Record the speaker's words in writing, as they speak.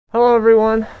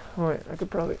everyone. Oh, wait, I could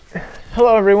probably...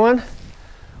 Hello everyone.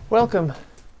 Welcome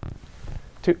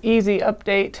to Easy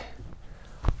Update.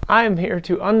 I'm here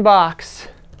to unbox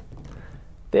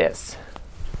this.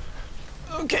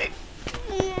 Okay.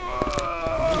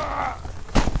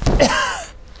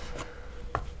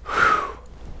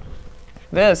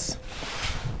 This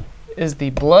is the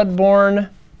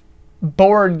Bloodborne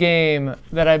Board Game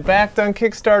that I backed on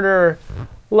Kickstarter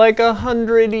like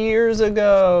 100 years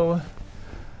ago.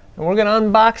 And we're gonna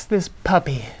unbox this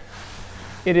puppy.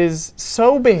 It is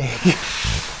so big.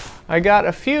 I got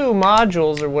a few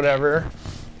modules or whatever.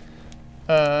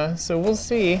 So we'll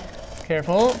see.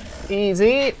 Careful,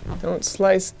 easy. Don't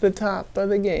slice the top of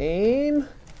the game.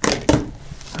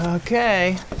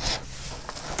 Okay.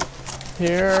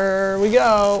 Here we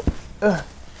go. I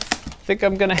think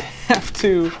I'm gonna have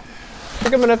to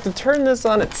turn this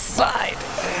on its side.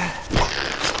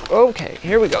 Okay,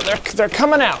 here we go. They're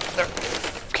coming out. They're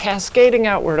cascading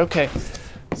outward. Okay,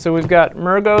 so we've got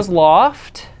Murgo's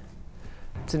Loft.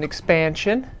 It's an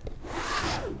expansion.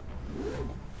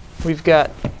 We've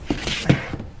got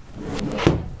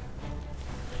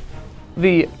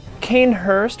the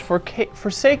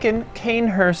Forsaken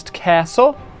Canehurst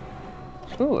Castle.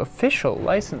 Ooh, official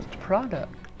licensed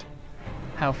product.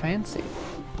 How fancy.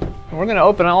 And we're gonna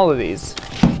open all of these.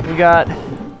 We got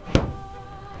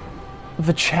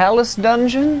the Chalice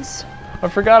Dungeons. I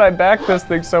forgot I backed this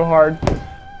thing so hard.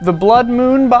 The Blood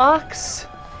Moon box.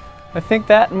 I think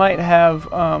that might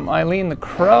have Eileen the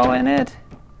Crow in it.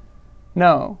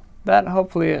 No, that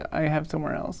hopefully I have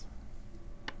somewhere else.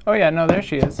 Oh yeah, no, there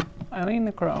she is. Eileen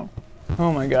the Crow.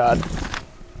 Oh my god.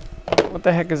 What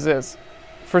the heck is this?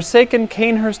 Forsaken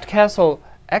Canehurst Castle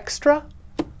Extra?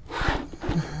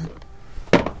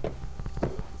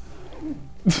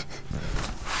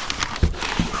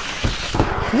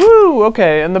 Woo!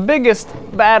 Okay, and the biggest,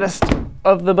 baddest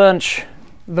of the bunch,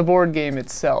 the board game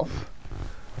itself.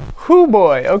 Whoo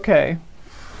boy, okay.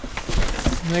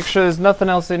 Make sure there's nothing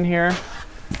else in here.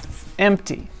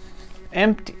 Empty.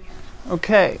 Empty.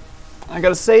 Okay, I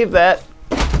gotta save that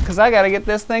because I gotta get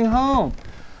this thing home.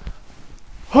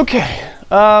 Okay,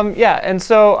 yeah, and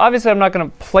so obviously I'm not gonna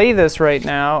play this right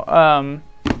now.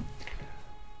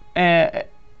 And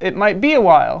it might be a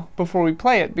while before we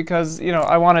play it because, you know,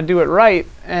 I want to do it right,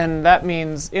 and that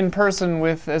means in person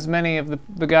with as many of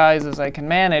the guys as I can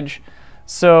manage.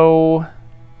 So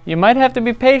you might have to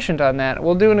be patient on that.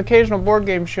 We'll do an occasional board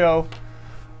game show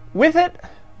with it,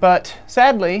 but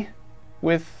sadly,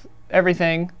 with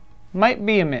everything, might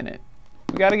be a minute.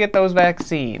 We got to get those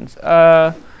vaccines.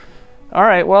 All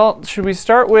right, well, should we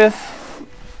start with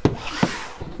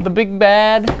the big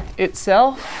bad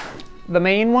itself? The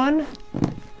main one?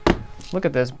 Look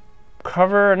at this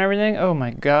cover and everything. Oh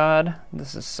my god,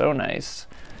 this is so nice.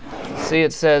 See,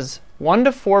 it says 1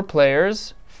 to 4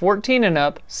 players, 14 and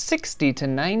up, 60 to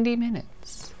 90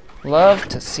 minutes. Love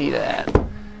to see that.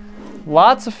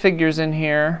 Lots of figures in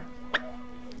here.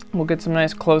 We'll get some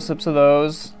nice close-ups of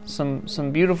those.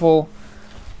 Some beautiful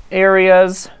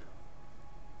areas.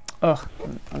 Ugh,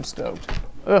 I'm stoked.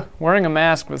 Ugh, wearing a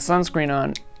mask with sunscreen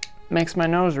on makes my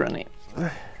nose runny.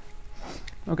 Ugh.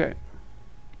 Okay.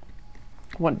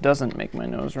 What doesn't make my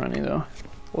nose runny though?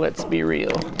 Let's be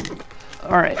real.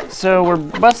 All right, so we're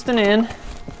busting in.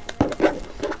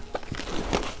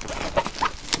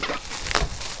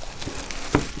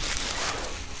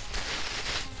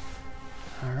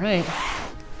 All right.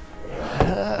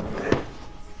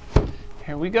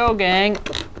 Here we go, gang.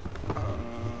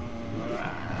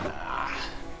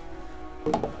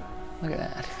 Look at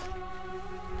that.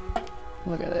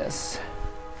 Look at this.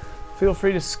 Feel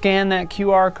free to scan that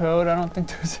QR code. I don't think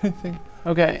there's anything.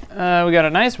 Okay, we got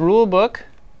a nice rule book.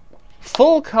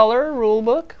 Full color rule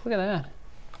book. Look at that.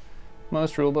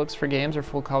 Most rule books for games are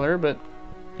full color, but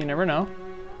you never know.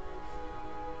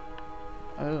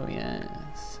 Oh,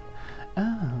 yes.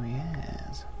 Oh,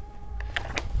 yes.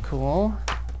 Cool.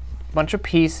 Bunch of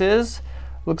pieces.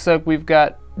 Looks like we've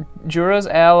got Jura's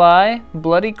Ally,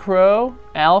 Bloody Crow,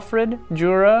 Alfred,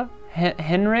 Jura,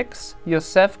 Henrix,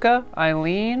 Yosefka,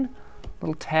 Eileen.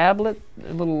 Little tablet,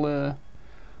 little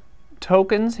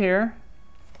tokens here.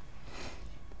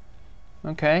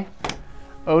 Okay.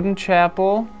 Odin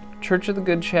Chapel, Church of the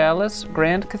Good Chalice,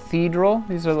 Grand Cathedral.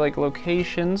 These are like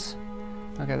locations.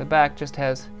 Okay, the back just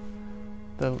has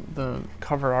the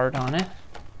cover art on it.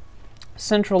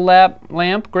 Central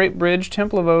Lamp, Great Bridge,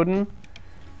 Temple of Odin.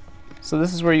 So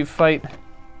this is where you fight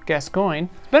Gascoigne.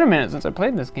 It's been a minute since I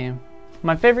played this game.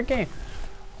 My favorite game.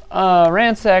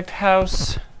 Ransacked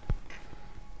House.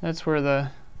 That's where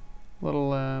the little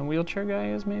wheelchair guy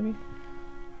is, maybe?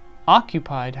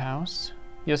 Occupied House.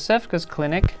 Yosefka's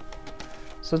Clinic.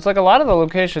 So it's like a lot of the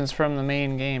locations from the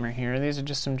main game are here. These are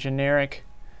just some generic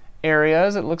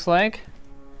areas, it looks like.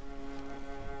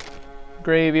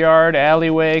 Graveyard,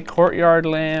 alleyway, courtyard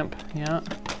lamp, yeah.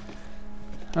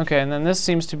 Okay, and then this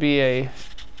seems to be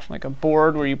like a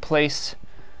board where you place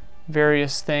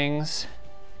various things.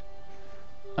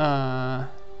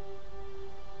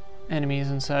 Enemies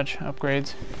and such,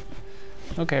 upgrades.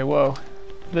 Okay, whoa.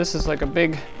 This is like a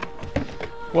big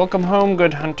welcome home,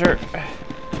 good hunter.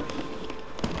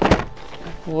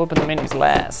 We'll open the minis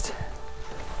last.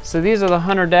 So these are the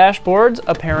hunter dashboards,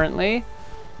 apparently.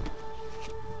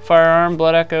 Firearm,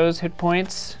 blood echoes, hit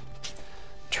points,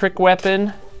 trick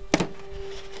weapon,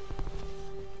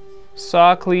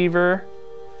 saw cleaver.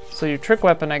 So your trick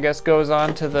weapon, I guess, goes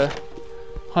on to the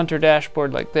hunter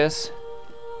dashboard like this.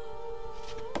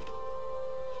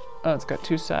 Oh, it's got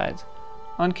two sides.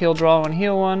 On kill, draw one,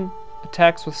 heal one.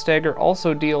 Attacks with stagger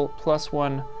also deal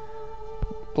 +1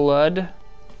 blood.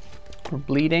 Or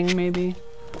bleeding, maybe.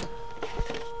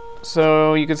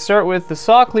 So you could start with the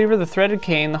saw cleaver, the threaded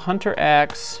cane, the hunter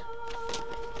axe,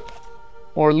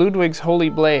 or Ludwig's holy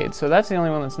blade. So that's the only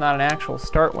one that's not an actual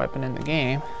start weapon in the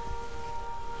game.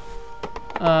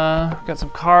 Got some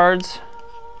cards.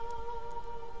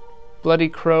 Bloody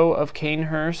Crow of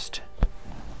Canehurst.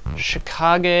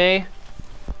 Chicago.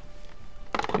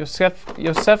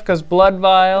 Yosefka's Blood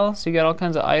Vial. So you got all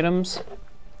kinds of items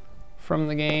from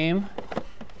the game.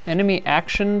 Enemy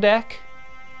action deck.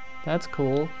 That's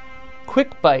cool.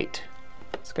 Quick Bite.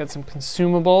 It's got some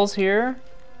consumables here.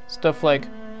 Stuff like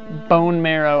Bone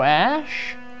Marrow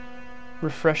Ash.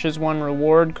 Refreshes 1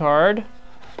 reward card.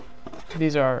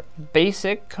 These are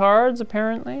basic cards,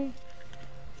 apparently.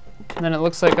 And then it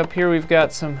looks like up here we've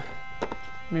got some,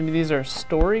 maybe these are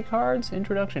story cards?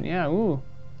 Introduction, yeah, ooh.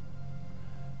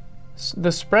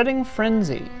 The Spreading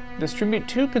Frenzy. Distribute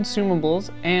 2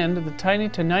 consumables and the Tiny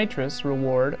to Nitrous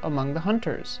reward among the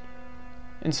hunters.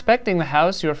 Inspecting the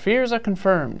house, your fears are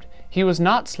confirmed. He was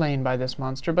not slain by this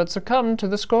monster, but succumbed to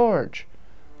the scourge.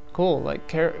 Cool, like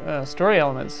story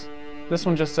elements. This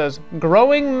one just says,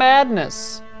 Growing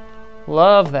Madness.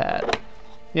 Love that.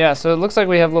 Yeah, so it looks like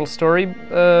we have little story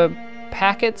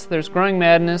packets. There's Growing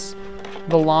Madness,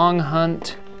 The Long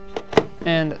Hunt,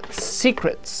 and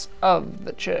Secrets of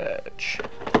the Church.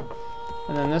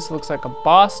 And then this looks like a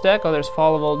boss deck. Oh, there's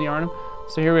Fall of Old Yharnam.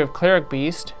 So here we have Cleric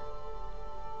Beast.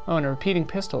 Oh, and a repeating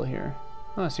pistol here.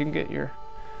 Oh, so you can get your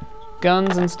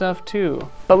guns and stuff too.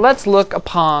 But let's look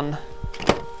upon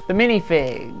the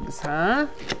minifigs, huh?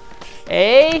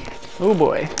 Eh? Oh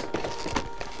boy.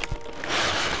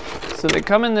 So they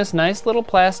come in this nice little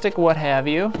plastic what have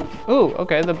you. Ooh,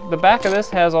 okay, the back of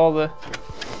this has all the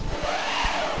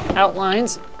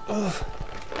outlines. Ugh.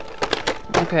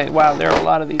 Okay, wow, there are a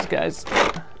lot of these guys.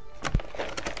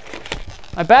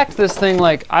 I backed this thing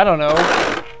like, I don't know,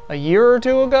 a year or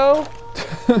 2 ago?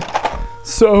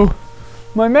 So,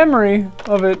 my memory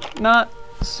of it, not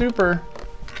super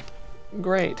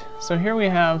great. So here we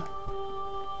have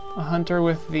a hunter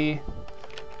with the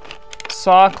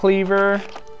saw cleaver.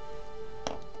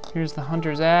 Here's the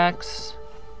hunter's axe.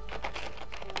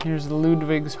 Here's the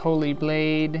Ludwig's holy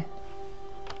blade.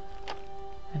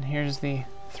 And here's the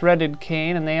threaded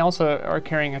cane, and they also are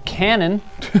carrying a cannon.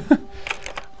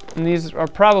 And these are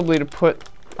probably to put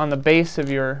on the base of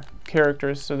your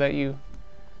characters so that you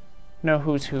know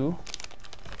who's who.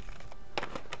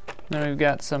 Then we've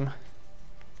got some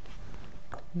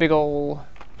big ol',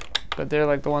 but they're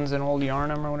like the ones in Old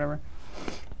Yharnam or whatever.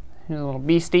 Here's a little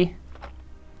beastie.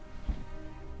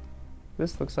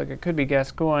 This looks like it could be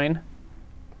Gascoigne.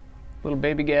 Little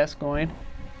baby Gascoigne.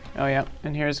 Oh yeah,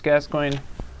 and here's Gascoigne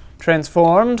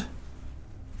transformed,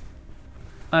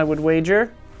 I would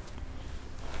wager.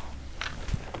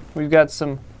 We've got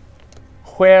some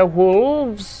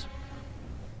werewolves.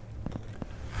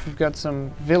 We've got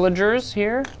some villagers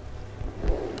here.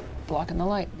 Blocking the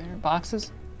light, there are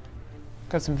boxes.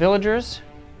 Got some villagers.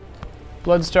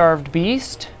 Blood-starved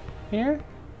beast here.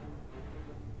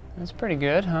 That's pretty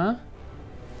good, huh?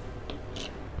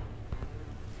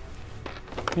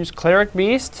 Here's Cleric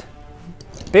Beast.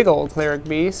 Big old Cleric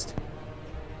Beast.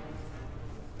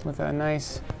 With a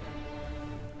nice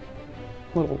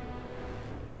little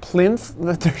plinth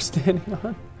that they're standing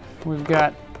on. We've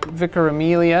got Vicar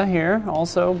Amelia here,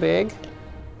 also big.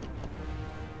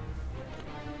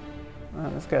 Oh,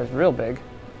 this guy's real big.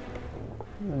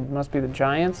 It must be the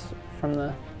giants from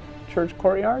the church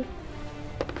courtyard.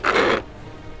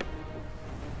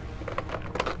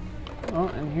 Oh,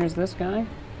 and here's this guy,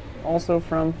 also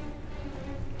from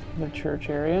the church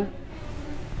area.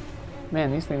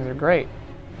 Man, these things are great.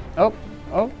 Oh,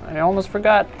 I almost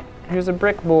forgot. Here's a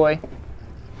brick boy.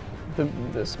 the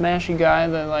smashy guy,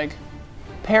 the like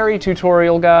parry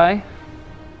tutorial guy.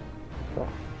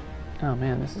 Oh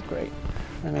man, this is great.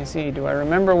 Let me see, do I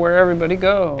remember where everybody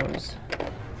goes?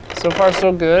 So far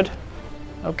so good.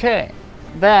 Okay,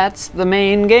 that's the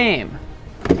main game.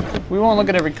 We won't look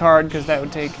at every card because that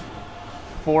would take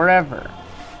forever.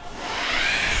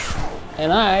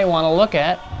 And I want to look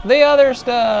at the other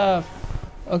stuff.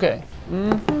 Okay.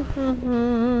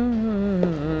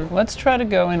 Let's try to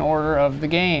go in order of the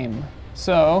game.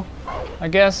 So, I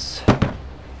guess,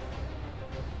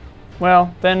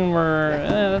 well, then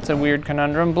that's a weird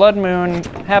conundrum. Blood Moon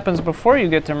happens before you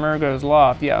get to Murgo's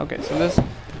Loft. Yeah, okay, so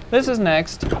this is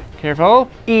next.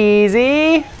 Careful,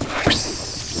 easy.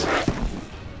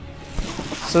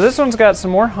 So this one's got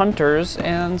some more hunters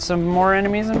and some more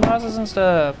enemies and bosses and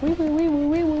stuff.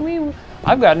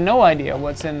 I've got no idea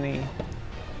what's in the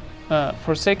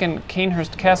Forsaken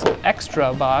Canehurst Castle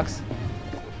Extra box.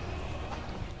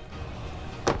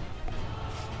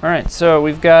 Alright, so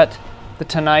we've got the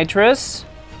Tonitrus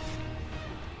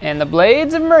and the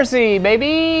Blades of Mercy,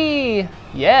 baby!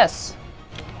 Yes!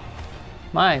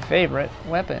 My favorite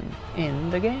weapon in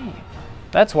the game.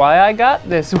 That's why I got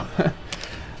this one.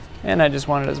 And I just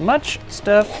wanted as much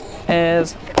stuff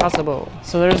as possible.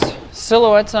 So there's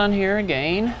silhouettes on here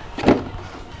again.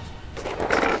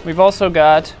 We've also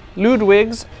got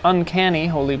Ludwig's Uncanny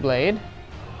Holy Blade.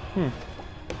 I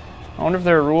wonder if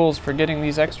there are rules for getting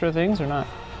these extra things or not.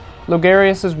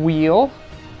 Logarius's Wheel.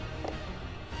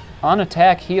 On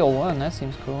attack, heal 1. That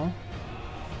seems cool.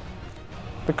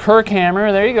 The Kirk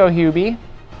Hammer. There you go, Hubie.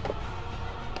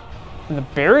 And the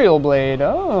Burial Blade.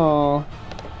 Oh.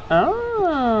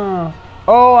 Oh.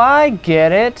 Oh, I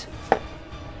get it.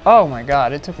 Oh my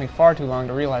god, it took me far too long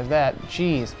to realize that.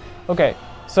 Jeez. Okay.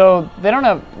 So, they don't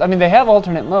have, I mean, they have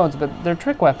alternate modes, but they're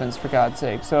trick weapons, for God's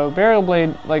sake. So, Burial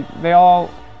Blade, like, they all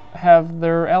have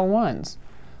their L1s.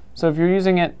 So, if you're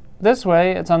using it this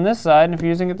way, it's on this side, and if you're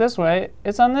using it this way,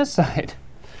 it's on this side.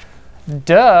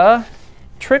 Duh!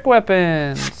 Trick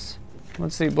weapons!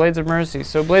 Let's see, Blades of Mercy.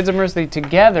 So, Blades of Mercy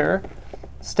together,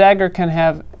 stagger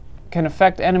can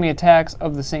affect enemy attacks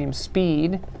of the same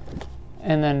speed.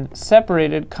 And then,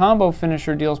 separated, combo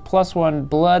finisher deals +1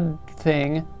 blood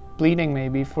thing, bleeding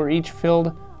maybe, for each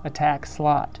filled attack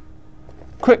slot.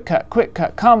 Quick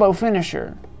cut, combo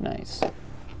finisher. Nice.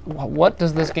 Well, what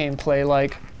does this game play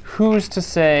like? Who's to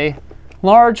say?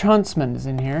 Large Huntsman is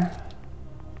in here.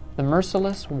 The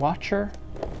Merciless Watcher.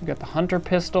 You got the Hunter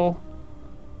Pistol.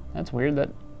 That's weird.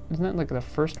 Isn't that like the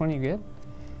first one you get?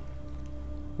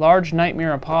 Large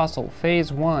Nightmare Apostle,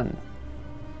 Phase 1.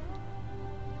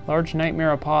 Large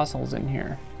Nightmare Apostle's in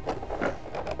here.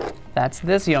 That's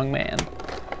this young man.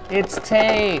 It's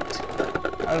taped.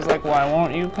 I was like, why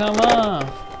won't you come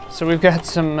off? So we've got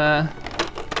some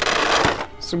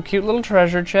cute little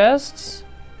treasure chests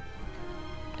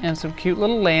and some cute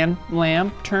little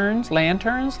lanterns.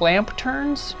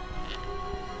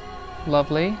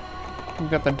 Lovely. We've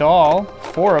got the doll,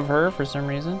 4 of her for some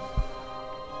reason.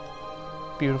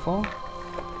 Beautiful.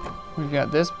 We've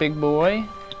got this big boy.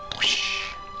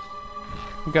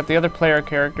 We've got the other player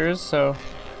characters, so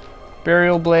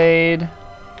Burial Blade,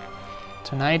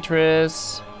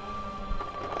 Tonitrus,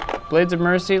 Blades of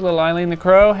Mercy, Little Eileen the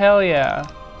Crow, hell yeah.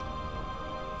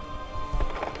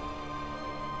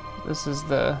 This is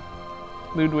the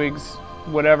Ludwig's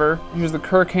whatever. Here's the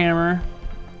Kirk Hammer.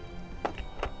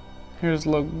 Here's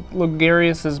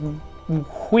Logarius's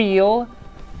Wheel.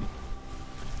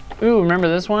 Ooh, remember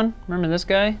this one? Remember this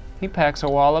guy? He packs a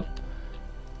wallop.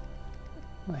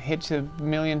 I hit you a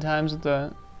million times with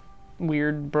the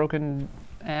weird broken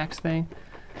axe thing.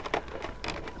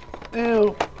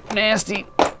 Ooh, nasty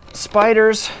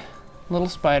spiders. Little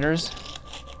spiders.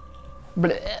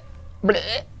 Bleh,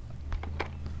 bleh.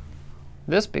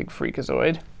 This big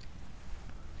freakazoid.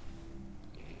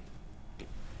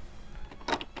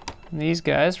 And these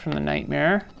guys from the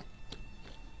Nightmare.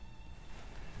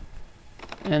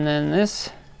 And then this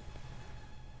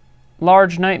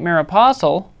large Nightmare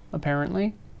Apostle,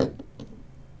 apparently.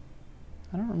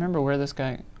 I don't remember where this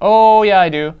guy... Oh, yeah, I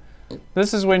do.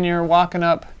 This is when you're walking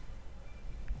up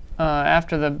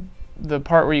after the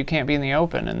part where you can't be in the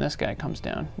open and this guy comes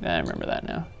down. I remember that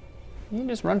now. You can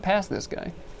just run past this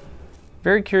guy.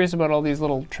 Very curious about all these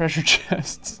little treasure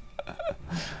chests.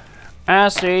 I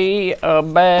see a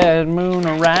bad moon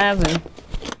arising.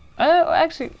 Oh,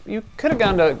 actually, you could have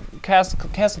gone to Castle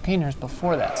Canehurst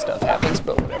before that stuff happens,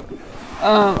 but whatever.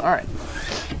 Alright.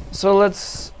 So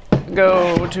let's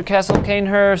go to Castle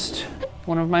Canehurst,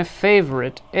 one of my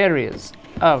favorite areas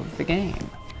of the game.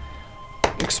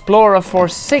 Explore a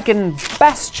forsaken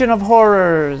bastion of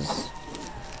horrors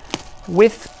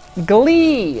with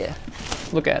Glee!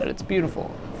 Look at it, it's beautiful.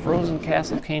 Frozen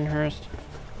Castle Canehurst.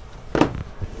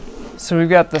 So we've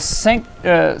got the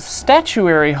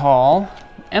Statuary Hall,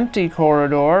 Empty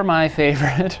Corridor, my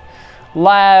favorite,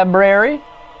 Library.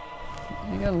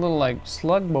 You got a little like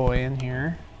slug boy in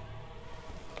here.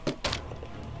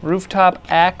 Rooftop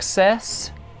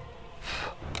access.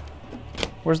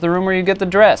 Where's the room where you get the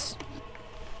dress?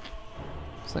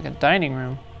 It's like a dining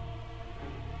room.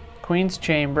 Queen's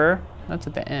Chamber, that's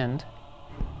at the end.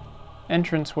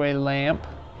 Entranceway lamp.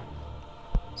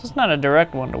 So it's not a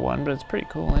direct one-to-one, but it's pretty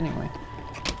cool anyway.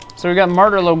 So we got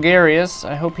Martyr Logarius.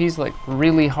 I hope he's like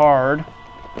really hard.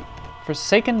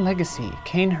 Forsaken Legacy,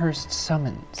 Canehurst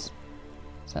Summons.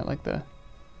 Is that like the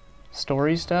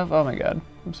story stuff? Oh my god,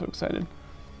 I'm so excited.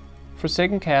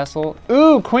 Forsaken Castle.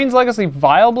 Ooh, Queen's Legacy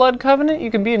Vile Blood Covenant?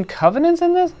 You can be in covenants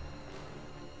in this?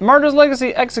 Martyr's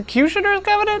Legacy Executioner's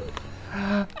Covenant?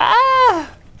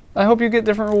 Ah! I hope you get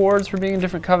different rewards for being in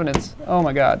different covenants. Oh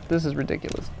my god, this is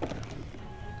ridiculous.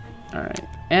 Alright,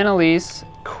 Annalise,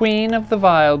 Queen of the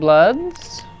Vile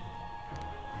Bloods.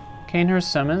 Canehurst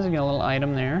Summons, you get a little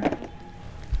item there.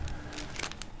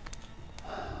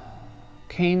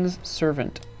 Kane's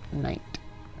Servant Knight.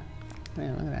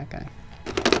 Man, look at that guy.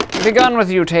 Be gone with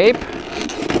you, tape.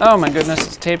 Oh my goodness,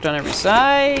 it's taped on every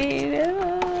side.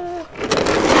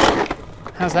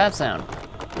 How's that sound?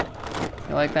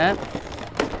 You like that?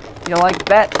 You like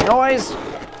that noise?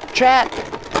 Chat!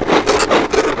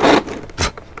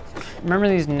 Remember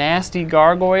these nasty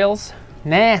gargoyles?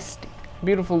 Nasty.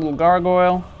 Beautiful little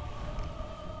gargoyle.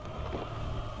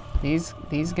 These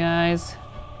guys.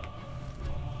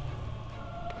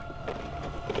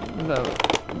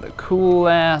 The cool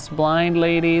ass blind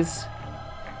ladies.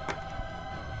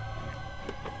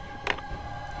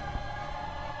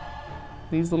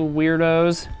 These little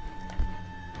weirdos.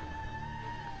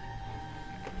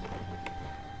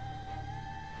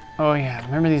 Oh yeah,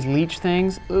 remember these leech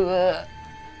things? Ugh.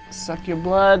 Suck your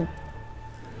blood.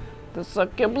 They'll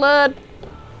suck your blood.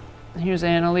 Here's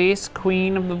Annalise,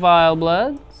 Queen of the Vile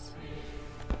Bloods.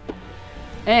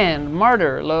 And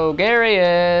Martyr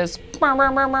Logarius.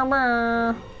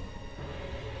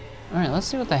 Alright, let's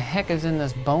see what the heck is in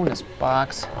this bonus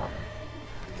box.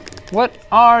 What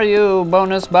are you,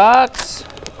 bonus box?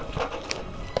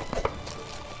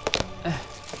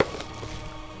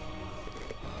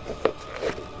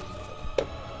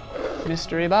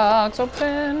 Mystery box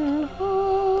open.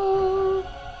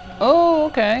 Oh,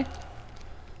 okay.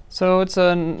 So it's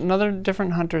another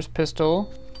different hunter's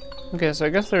pistol. Okay, so I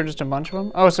guess there are just a bunch of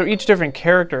them. Oh, so each different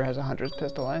character has a hunter's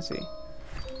pistol, I see.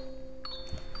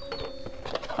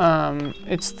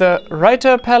 It's the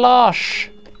Reiter Palache.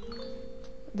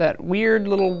 That weird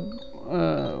little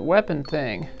weapon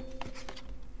thing.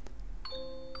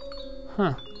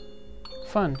 Huh.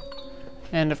 Fun.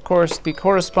 And of course, the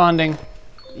corresponding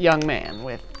young man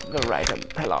with the Reiter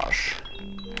Palache.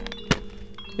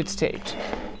 It's taped,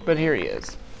 but here he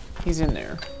is. He's in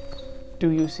there. Do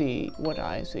you see what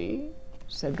I see?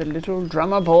 Said the little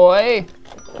drummer boy.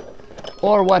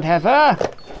 Or whatever.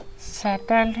 Set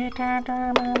the little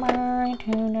drummer boy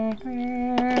to the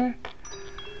rear.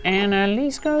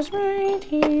 Annalise goes right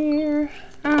here.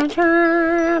 A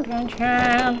child,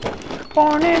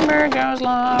 born in Burgo's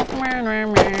loft. Meow, meow,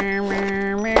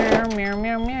 meow, meow, meow,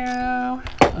 meow, meow.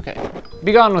 Okay,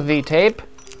 be gone with thee, tape.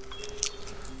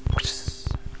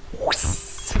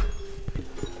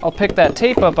 I'll pick that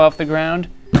tape up off the ground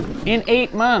in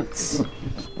 8 months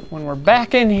when we're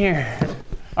back in here.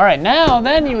 All right, now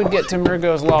then you would get to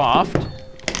Murgo's loft.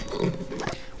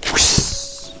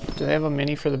 Do they have a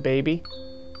mini for the baby?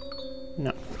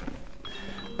 No.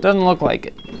 Doesn't look like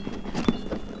it.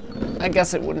 I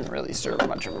guess it wouldn't really serve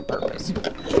much of a purpose.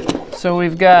 So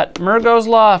we've got Murgo's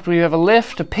loft. We have a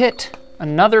lift, a pit,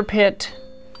 another pit.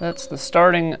 That's the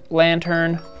starting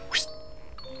lantern.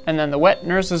 And then the wet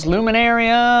nurse's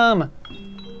luminarium.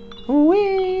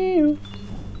 Whee!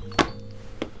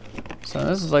 So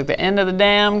this is like the end of the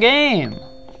damn game.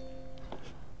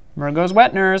 Murgo's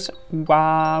wet nurse.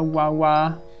 Wah, wah,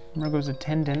 wah. Murgo's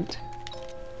attendant.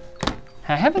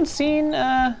 I haven't seen,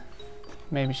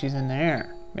 maybe she's in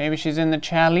there. Maybe she's in the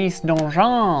Chalice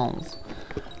Donjons.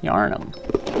 Yarnum.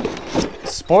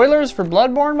 Spoilers for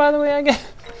Bloodborne, by the way, I guess?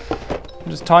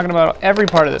 I'm just talking about every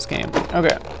part of this game.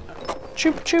 Okay.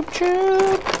 Choop, choop,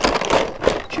 choop.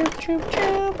 Choop, choop,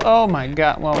 choop. Oh my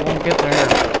god, well, we'll get there.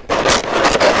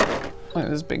 Look at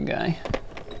this big guy.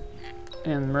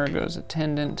 And Murgo's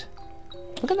attendant.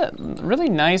 Look at that really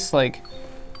nice, like,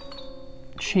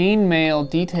 chainmail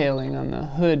detailing on the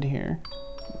hood here.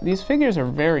 These figures are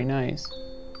very nice.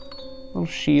 Little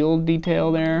shield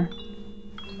detail there.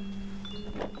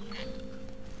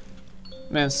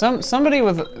 Man, somebody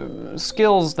with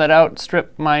skills that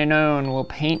outstrip mine own will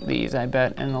paint these, I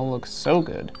bet, and they'll look so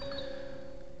good.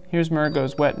 Here's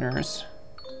Murgo's wet nurse.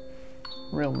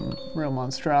 Real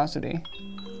monstrosity.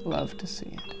 Love to see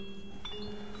it.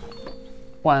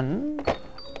 1,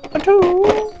 a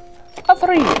 2, a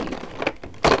 3.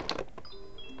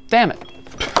 Damn it.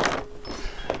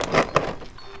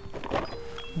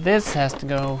 This has to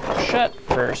go shut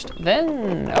first,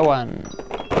 then a 1,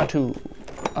 a 2,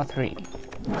 a 3.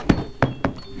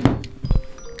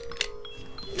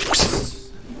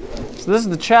 So this is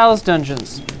the Chalice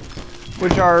Dungeons,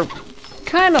 which are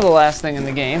kind of the last thing in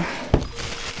the game.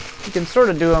 You can sort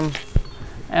of do them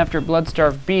after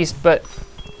Bloodstarved Beast, but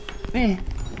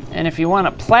and if you want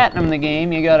to platinum the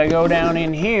game, you gotta go down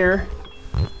in here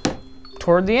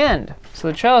toward the end. So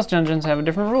the Chalice Dungeons have a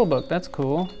different rule book. That's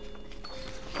cool.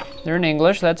 They're in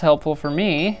English. That's helpful for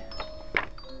me.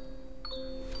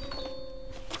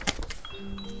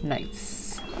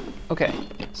 Nice. Okay,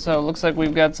 so it looks like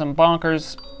we've got some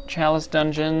bonkers Chalice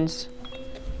Dungeons.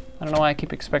 I don't know why I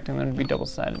keep expecting them to be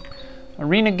double-sided.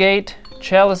 Arena Gate,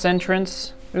 Chalice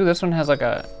Entrance. Ooh, this one has like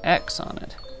a X on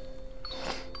it.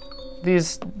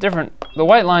 These different, the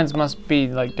white lines must be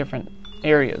like different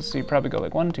areas, so you probably go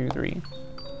like 1, 2, 3.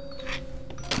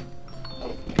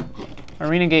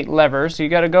 Arena Gate lever, so you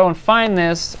gotta go and find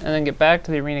this and then get back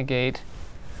to the Arena Gate.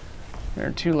 There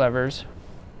are 2 levers.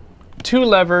 2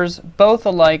 levers, both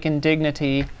alike in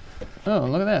dignity. Oh,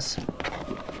 look at this.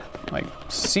 Like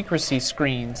secrecy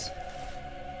screens.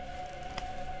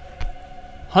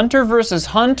 Hunter versus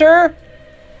Hunter?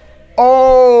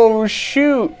 Oh,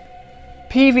 shoot.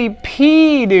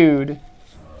 PvP, dude.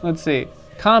 Let's see.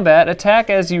 Combat, attack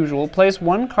as usual. Place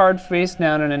 1 card face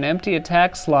down in an empty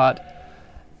attack slot.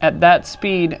 At that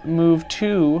speed, move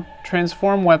 2,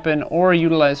 transform weapon, or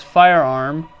utilize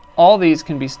firearm. All these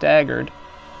can be staggered.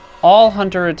 All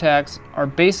hunter attacks are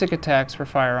basic attacks for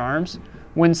firearms.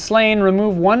 When slain,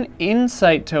 remove 1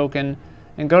 insight token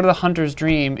and go to the hunter's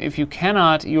dream. If you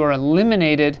cannot, you are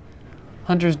eliminated.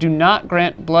 Hunters do not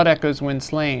grant blood echoes when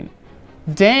slain.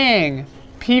 Dang!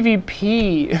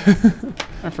 PvP.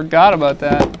 I forgot about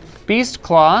that. Beast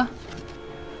Claw.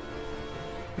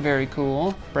 Very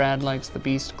cool. Brad likes the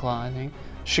Beast Claw, I think.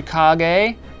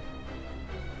 Chicago.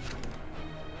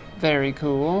 Very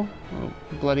cool. Oh,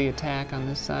 bloody attack on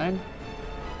this side.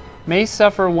 May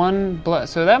suffer 1 blood.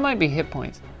 So that might be hit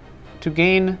points. To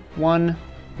gain 1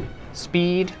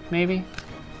 speed, maybe?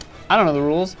 I don't know the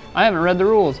rules. I haven't read the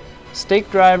rules.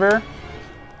 Stake Driver.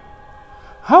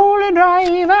 Holy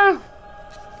Driver.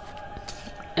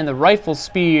 And the Rifle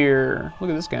Spear. Look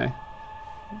at this guy.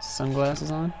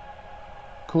 Sunglasses on.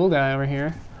 Cool guy over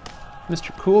here.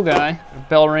 Mr. Cool Guy.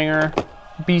 Bell Ringer.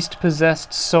 Beast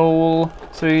Possessed Soul.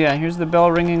 So yeah, here's the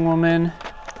bell ringing woman.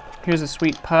 Here's a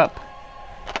sweet pup.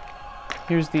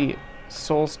 Here's the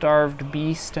soul starved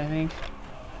beast, I think.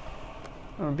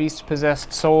 Or beast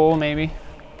possessed soul, maybe.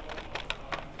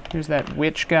 Here's that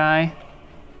witch guy.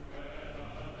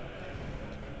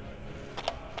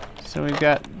 So we've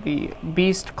got the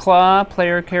Beast Claw,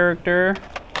 player character.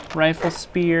 Rifle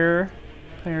Spear,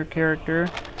 player character.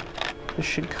 The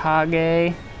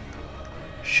Chicago.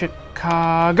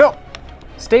 Chicago!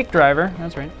 Stake Driver,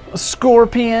 that's right. A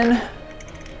Scorpion.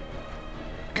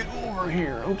 Get over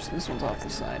here. Oops, this one's off the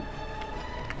side.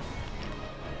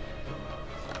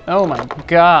 Oh my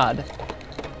god.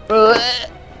 Look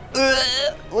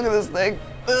at this thing.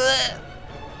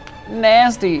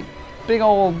 Nasty. Big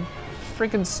old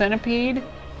freaking centipede.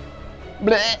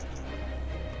 Blech.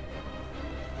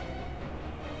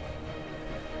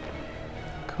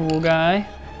 Cool guy.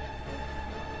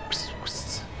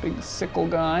 Big sickle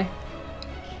guy.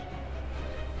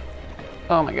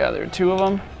 Oh my god, there are 2 of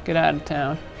them. Get out of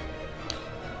town.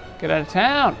 Get out of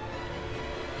town!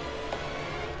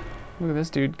 Look at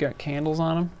this dude, got candles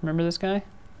on him. Remember this guy?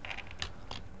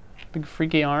 Big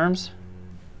freaky arms.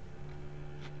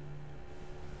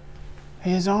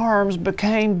 His arms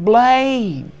became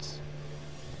blades.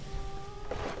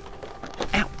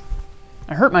 Ow!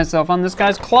 I hurt myself on this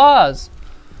guy's claws.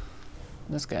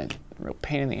 This guy's a real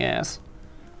pain in the ass.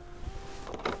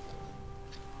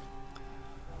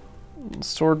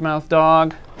 Sword mouth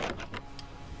dog.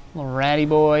 Little ratty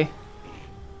boy.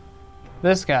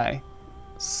 This guy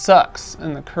sucks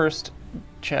in the cursed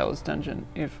Chalice Dungeon,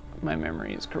 if my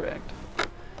memory is correct.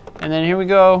 And then here we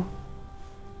go.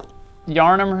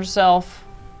 Yarnum herself.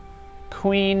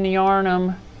 Queen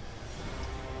Yarnum.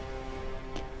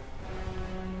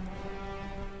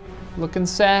 Looking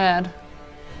sad.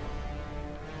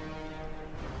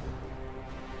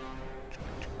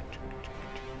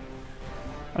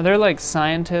 Are there like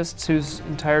scientists whose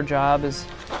entire job is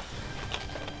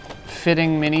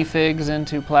fitting minifigs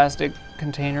into plastic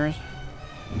containers.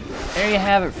 There you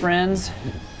have it, friends.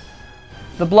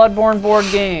 The Bloodborne board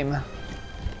game.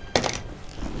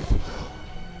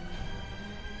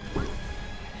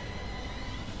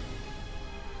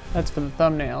 That's for the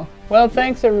thumbnail. Well,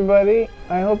 thanks everybody.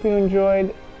 I hope you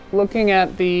enjoyed looking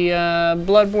at the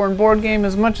Bloodborne board game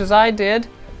as much as I did.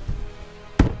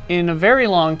 In a very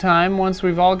long time, once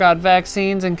we've all got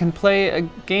vaccines and can play a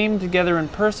game together in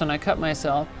person, I cut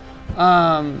myself,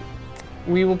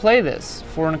 we will play this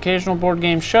for an occasional board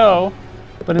game show.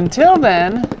 But until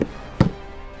then,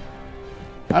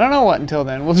 I don't know what until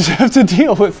then. We'll just have to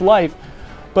deal with life.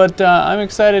 But I'm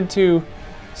excited to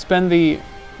spend the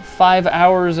 5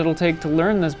 hours it'll take to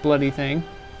learn this bloody thing.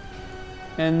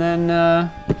 And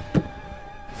then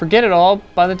forget it all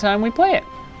by the time we play it.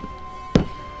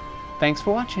 Thanks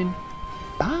for watching.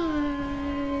 Bye.